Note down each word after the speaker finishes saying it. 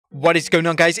What is going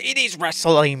on, guys? It is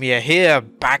Wrestlelamia here,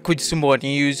 back with some more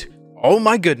news. Oh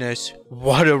my goodness,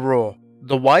 what a Raw.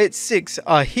 The Wyatt 6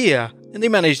 are here, and they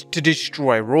managed to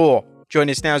destroy Raw. Join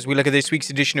us now as we look at this week's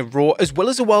edition of Raw, as well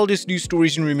as the wildest news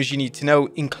stories and rumors you need to know,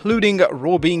 including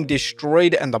Raw being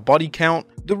destroyed and the body count,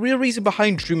 the real reason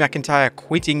behind Drew McIntyre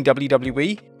quitting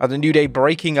WWE, are the New Day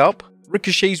breaking up,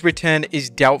 Ricochet's return is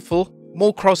doubtful,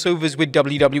 more crossovers with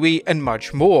WWE, and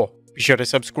much more. Be sure to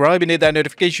subscribe and hit that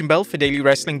notification bell for daily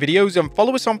wrestling videos, and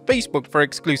follow us on Facebook for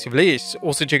exclusive lists.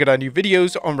 Also check out our new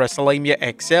videos on Wrestlelamia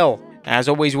XL. As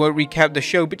always, we won't recap the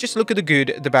show, but just look at the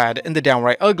good, the bad, and the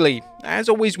downright ugly. As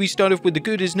always, we start off with the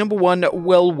good as number one,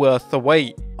 well worth the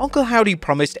wait. Uncle Howdy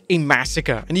promised a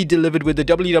massacre, and he delivered with the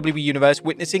WWE Universe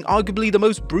witnessing arguably the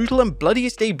most brutal and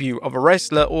bloodiest debut of a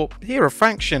wrestler or hero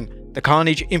faction. The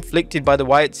carnage inflicted by the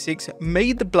Wyatt 6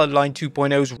 made the Bloodline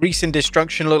 2.0's recent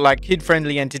destruction look like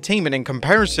kid-friendly entertainment in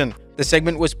comparison. The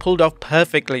segment was pulled off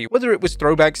perfectly, whether it was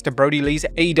throwbacks to Brody Lee's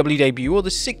AEW debut or the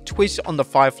sick twists on the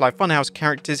Firefly Funhouse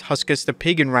characters Huskus the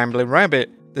Pig and Ramblin' Rabbit.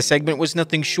 The segment was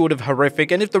nothing short of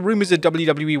horrific, and if the rumors of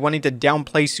WWE wanting to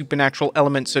downplay supernatural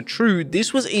elements are true,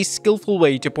 this was a skillful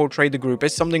way to portray the group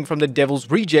as something from the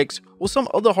Devil's Rejects or some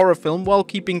other horror film while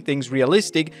keeping things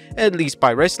realistic, at least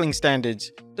by wrestling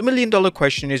standards. The million-dollar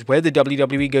question is where the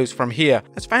WWE goes from here,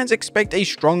 as fans expect a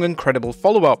strong and credible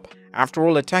follow-up. After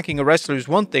all, attacking a wrestler is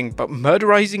one thing, but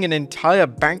murderizing an entire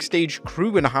backstage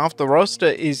crew and half the roster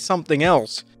is something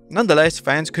else. Nonetheless,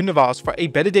 fans couldn't have asked for a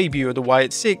better debut of the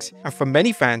Wyatt 6, and for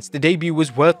many fans, the debut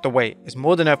was worth the wait, as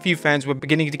more than a few fans were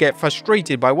beginning to get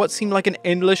frustrated by what seemed like an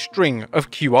endless string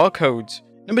of QR codes.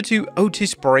 Number 2,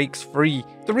 Otis breaks free.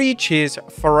 3 cheers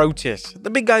for Otis. The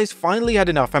big guys finally had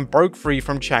enough and broke free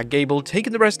from Chad Gable,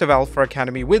 taking the rest of Alpha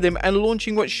Academy with him and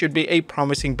launching what should be a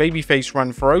promising babyface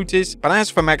run for Otis. But as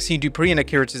for Maxine Dupree and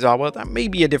Akira Tozawa, that may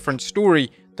be a different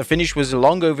story. The finish was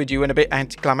long overdue and a bit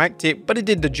anticlimactic, but it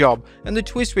did the job, and the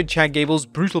twist with Chad Gable's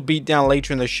brutal beatdown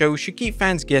later in the show should keep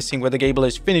fans guessing whether Gable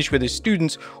is finished with his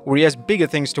students or he has bigger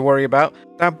things to worry about,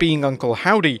 that being Uncle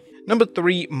Howdy. Number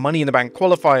 3, Money in the Bank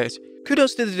qualifiers.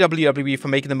 Kudos to the WWE for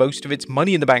making the most of its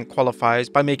Money in the Bank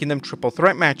qualifiers by making them triple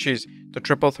threat matches. The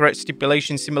triple threat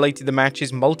stipulation simulated the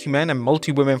match's multi-man and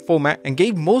multi-women format and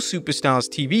gave more superstars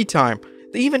TV time.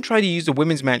 They even tried to use the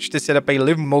women's match to set up a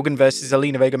Liv Morgan vs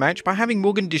Zelina Vega match by having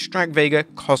Morgan distract Vega,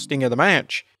 costing her the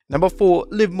match. Number 4,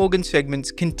 Liv Morgan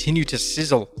segments continue to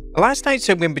sizzle. The last night's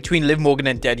segment between Liv Morgan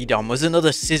and Daddy Dom was another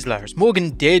sizzler, as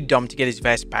Morgan dared Dom to get his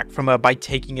vest back from her by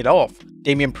taking it off.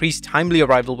 Damian Priest's timely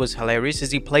arrival was hilarious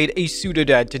as he played a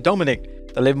pseudo-dad to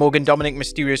Dominic. The Liv Morgan-Dominic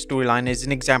Mysterio storyline is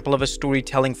an example of a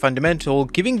storytelling fundamental,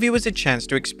 giving viewers a chance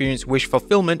to experience wish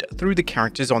fulfillment through the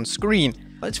characters on screen.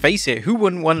 Let's face it, who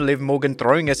wouldn't want Liv Morgan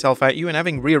throwing herself at you and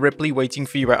having Rhea Ripley waiting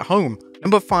for you at home?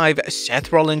 Number 5,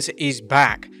 Seth Rollins is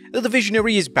back. The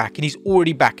Visionary is back, and he's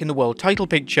already back in the world title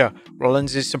picture.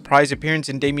 Rollins' surprise appearance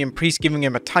and Damian Priest giving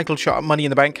him a title shot at Money in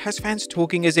the Bank has fans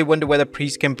talking as they wonder whether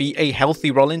Priest can be a healthy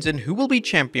Rollins and who will be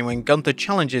champion when Gunther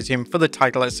challenges him for the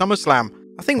title at SummerSlam.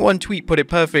 I think one tweet put it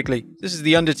perfectly. This is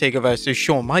The Undertaker versus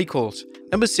Shawn Michaels.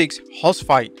 Number 6, Hoss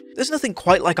Fight. There's nothing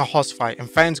quite like a Hoss Fight, and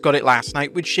fans got it last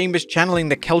night with Sheamus channeling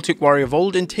the Celtic warrior of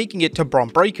old and taking it to Bron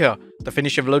Breakker. The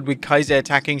finish of Ludwig Kaiser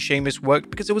attacking Sheamus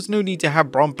worked because there was no need to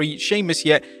have Bron beat Sheamus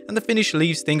yet, and the finish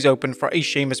leaves things open for a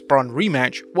Sheamus-Bron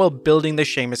rematch while building the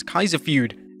Sheamus-Kaiser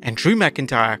feud. And Drew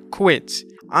McIntyre quits.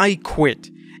 I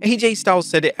quit. AJ Styles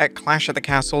said it at Clash at the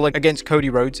Castle against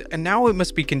Cody Rhodes, and now it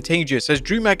must be contagious as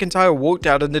Drew McIntyre walked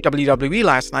out of the WWE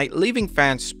last night, leaving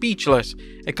fans speechless.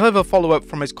 A clever follow-up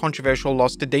from his controversial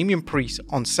loss to Damian Priest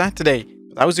on Saturday.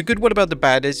 But that was a good. What about the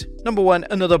bad is? Number 1,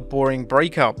 another boring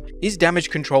breakup. Is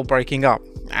Damage Control breaking up?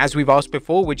 As we've asked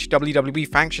before, which WWE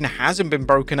faction hasn't been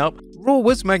broken up? Raw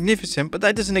was magnificent, but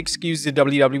that doesn't excuse the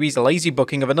WWE's lazy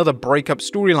booking of another breakup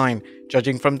storyline.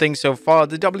 Judging from things so far,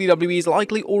 the WWE is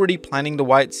likely already planning the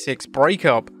Wyatt 6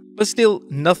 breakup. But still,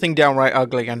 nothing downright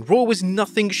ugly, and Raw was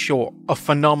nothing short of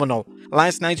phenomenal.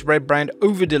 Last night's Red Brand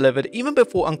over-delivered even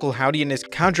before Uncle Howdy and his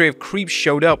cadre of creeps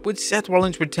showed up, with Seth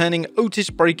Rollins returning,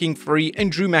 Otis breaking free,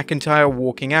 and Drew McIntyre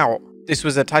walking out. This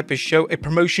was a type of show a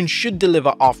promotion should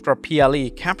deliver after a PLE,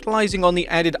 capitalizing on the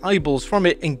added eyeballs from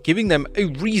it and giving them a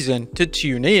reason to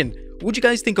tune in. What did you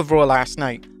guys think of Raw last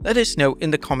night? Let us know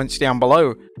in the comments down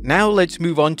below. Now let's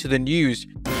move on to the news.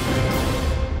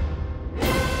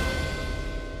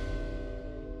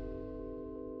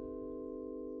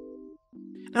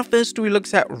 Our first story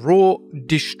looks at Raw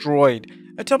destroyed.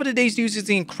 At top of the day's news is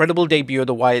the incredible debut of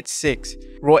the Wyatt 6.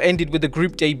 Raw ended with the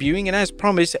group debuting and, as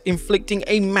promised, inflicting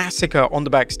a massacre on the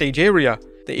backstage area.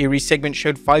 They The eerie segment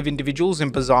showed 5 individuals in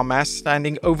bizarre masks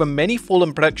standing over many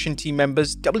fallen production team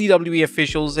members, WWE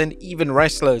officials, and even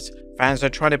wrestlers. Fans are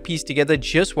trying to piece together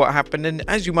just what happened, and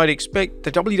as you might expect,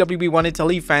 the WWE wanted to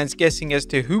leave fans guessing as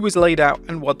to who was laid out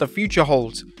and what the future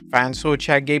holds. Fans saw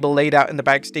Chad Gable laid out in the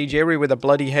backstage area with a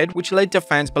bloody head, which led to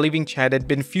fans believing Chad had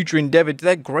been future endeavored to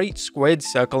that great squared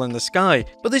circle in the sky.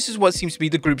 But this is what seems to be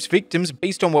the group's victims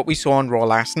based on what we saw on Raw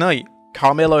last night.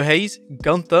 Carmelo Hayes,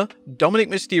 Gunther, Dominic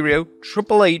Mysterio,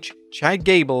 Triple H, Chad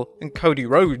Gable, and Cody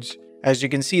Rhodes. As you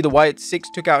can see, the Wyatt Six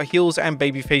took out heels and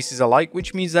babyfaces alike,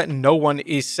 which means that no one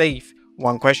is safe.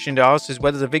 One question to ask is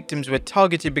whether the victims were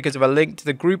targeted because of a link to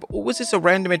the group, or was this a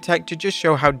random attack to just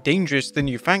show how dangerous the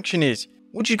new faction is?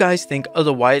 What do you guys think of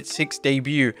the Wyatt Six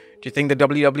debut? Do you think the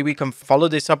WWE can follow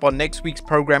this up on next week's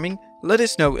programming? Let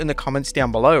us know in the comments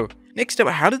down below. Next up,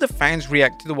 how did the fans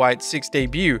react to the Wyatt Six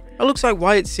debut? It looks like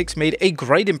Wyatt Six made a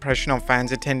great impression on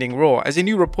fans attending Raw, as a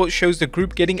new report shows the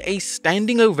group getting a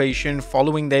standing ovation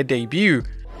following their debut.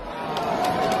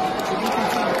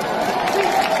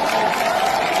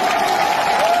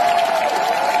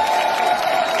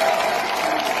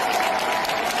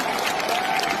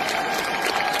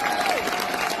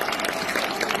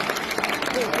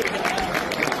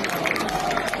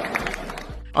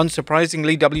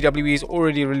 Unsurprisingly, WWE has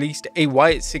already released a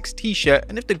Wyatt Six t-shirt,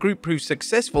 and if the group proves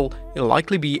successful, it'll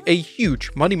likely be a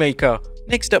huge moneymaker.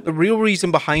 Next up, the real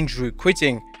reason behind Drew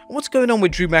quitting. What's going on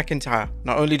with Drew McIntyre?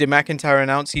 Not only did McIntyre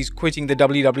announce he's quitting the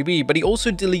WWE, but he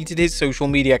also deleted his social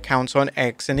media accounts on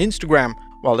X and Instagram.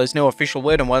 While there's no official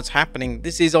word on what's happening,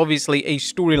 this is obviously a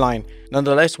storyline.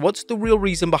 Nonetheless, what's the real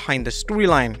reason behind the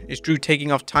storyline? Is Drew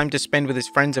taking off time to spend with his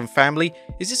friends and family?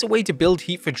 Is this a way to build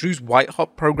heat for Drew's White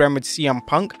Hot program with CM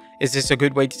Punk? Is this a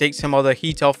good way to take some other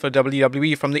heat off for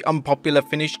WWE from the unpopular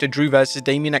finish to Drew vs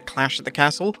Damien at Clash at the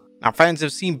Castle? Now, fans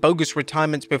have seen bogus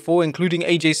retirements before, including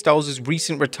AJ Styles'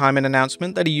 recent retirement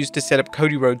announcement that he used to set up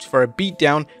Cody Rhodes for a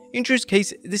beatdown. In Drew's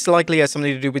case, this likely has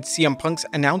something to do with CM Punk's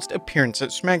announced appearance at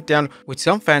SmackDown, with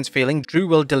some fans feeling Drew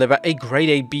will deliver a grade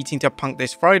A beating to Punk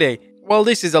this Friday. While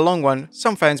this is a long one,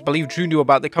 some fans believe Drew knew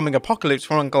about the coming apocalypse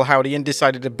from Uncle Howdy and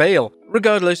decided to bail.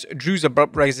 Regardless, Drew's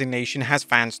abrupt resignation has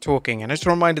fans talking, and it's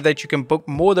a reminder that you can book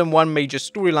more than one major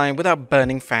storyline without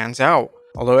burning fans out.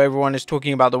 Although everyone is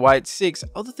talking about the Wyatt Six,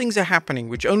 other things are happening,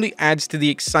 which only adds to the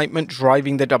excitement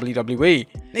driving the WWE.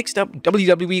 Next up,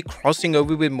 WWE crossing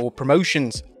over with more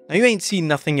promotions. Now, you ain't seen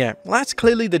nothing yet. Well, that's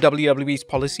clearly the WWE's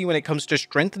policy when it comes to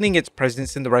strengthening its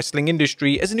presence in the wrestling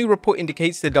industry, as a new report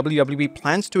indicates the WWE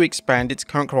plans to expand its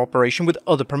current cooperation with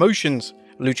other promotions.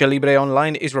 Lucha Libre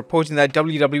Online is reporting that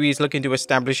WWE is looking to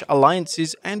establish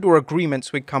alliances and/or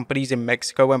agreements with companies in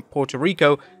Mexico and Puerto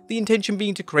Rico, the intention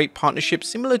being to create partnerships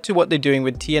similar to what they're doing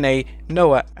with TNA,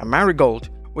 Noah, and Marigold.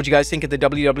 What do you guys think of the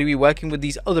WWE working with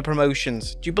these other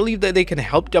promotions? Do you believe that they can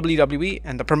help WWE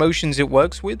and the promotions it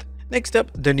works with? Next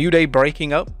up, the New Day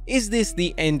breaking up. Is this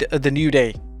the end of the New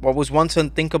Day? What was once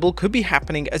unthinkable could be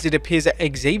happening, as it appears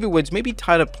that Xavier Woods may be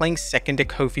tired of playing second to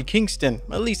Kofi Kingston.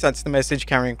 At least that's the message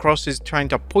Karrion Kross is trying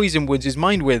to poison Woods'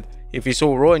 mind with. If you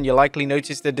saw Raw, and you likely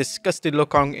noticed the disgusted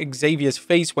look on Xavier's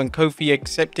face when Kofi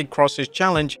accepted Kross's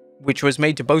challenge, which was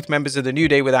made to both members of the New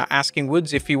Day without asking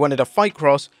Woods if he wanted to fight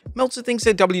Kross. Meltzer thinks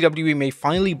that WWE may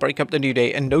finally break up the New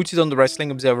Day, and noted on the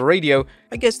Wrestling Observer Radio,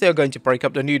 I guess they are going to break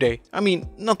up the New Day. I mean,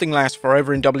 nothing lasts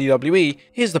forever in WWE.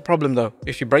 Here's the problem though,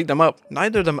 if you break them up,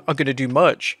 neither of them are going to do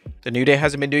much. The New Day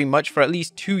hasn't been doing much for at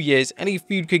least 2 years, and a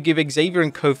feud could give Xavier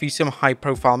and Kofi some high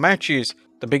profile matches.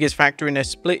 The biggest factor in their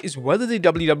split is whether the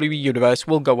WWE Universe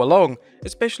will go along,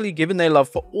 especially given their love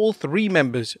for all 3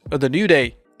 members of the New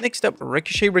Day. Next up,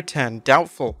 Ricochet returned,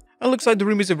 Doubtful. It looks like the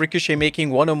rumors of Ricochet making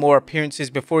 1 or more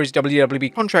appearances before his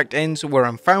WWE contract ends were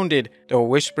unfounded. There were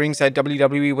whisperings that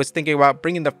WWE was thinking about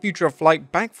bringing the Future of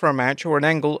Flight back for a match or an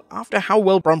angle after how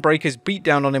well Bron Breakker's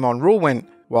beatdown on him on Raw went.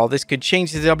 While this could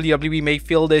change, the WWE may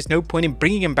feel there's no point in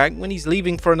bringing him back when he's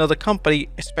leaving for another company,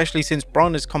 especially since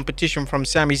Bron is competition from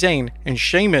Sami Zayn and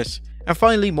Sheamus. And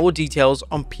finally, more details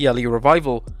on PLE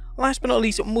Revival. Last but not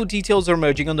least, more details are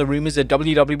emerging on the rumors of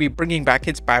WWE bringing back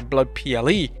its Bad Blood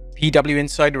PLE. PW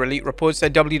Insider Elite reports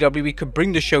that WWE could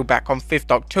bring the show back on 5th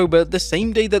October, the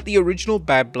same day that the original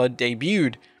Bad Blood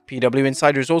debuted. PW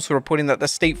Insider is also reporting that the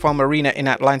State Farm Arena in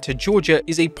Atlanta, Georgia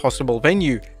is a possible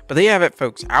venue. But there you have it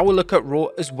folks, our look at Raw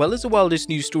as well as the wildest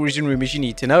news stories and rumors you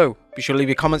need to know. Be sure to leave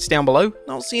your comments down below, and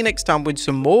I'll see you next time with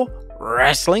some more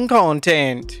wrestling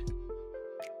content.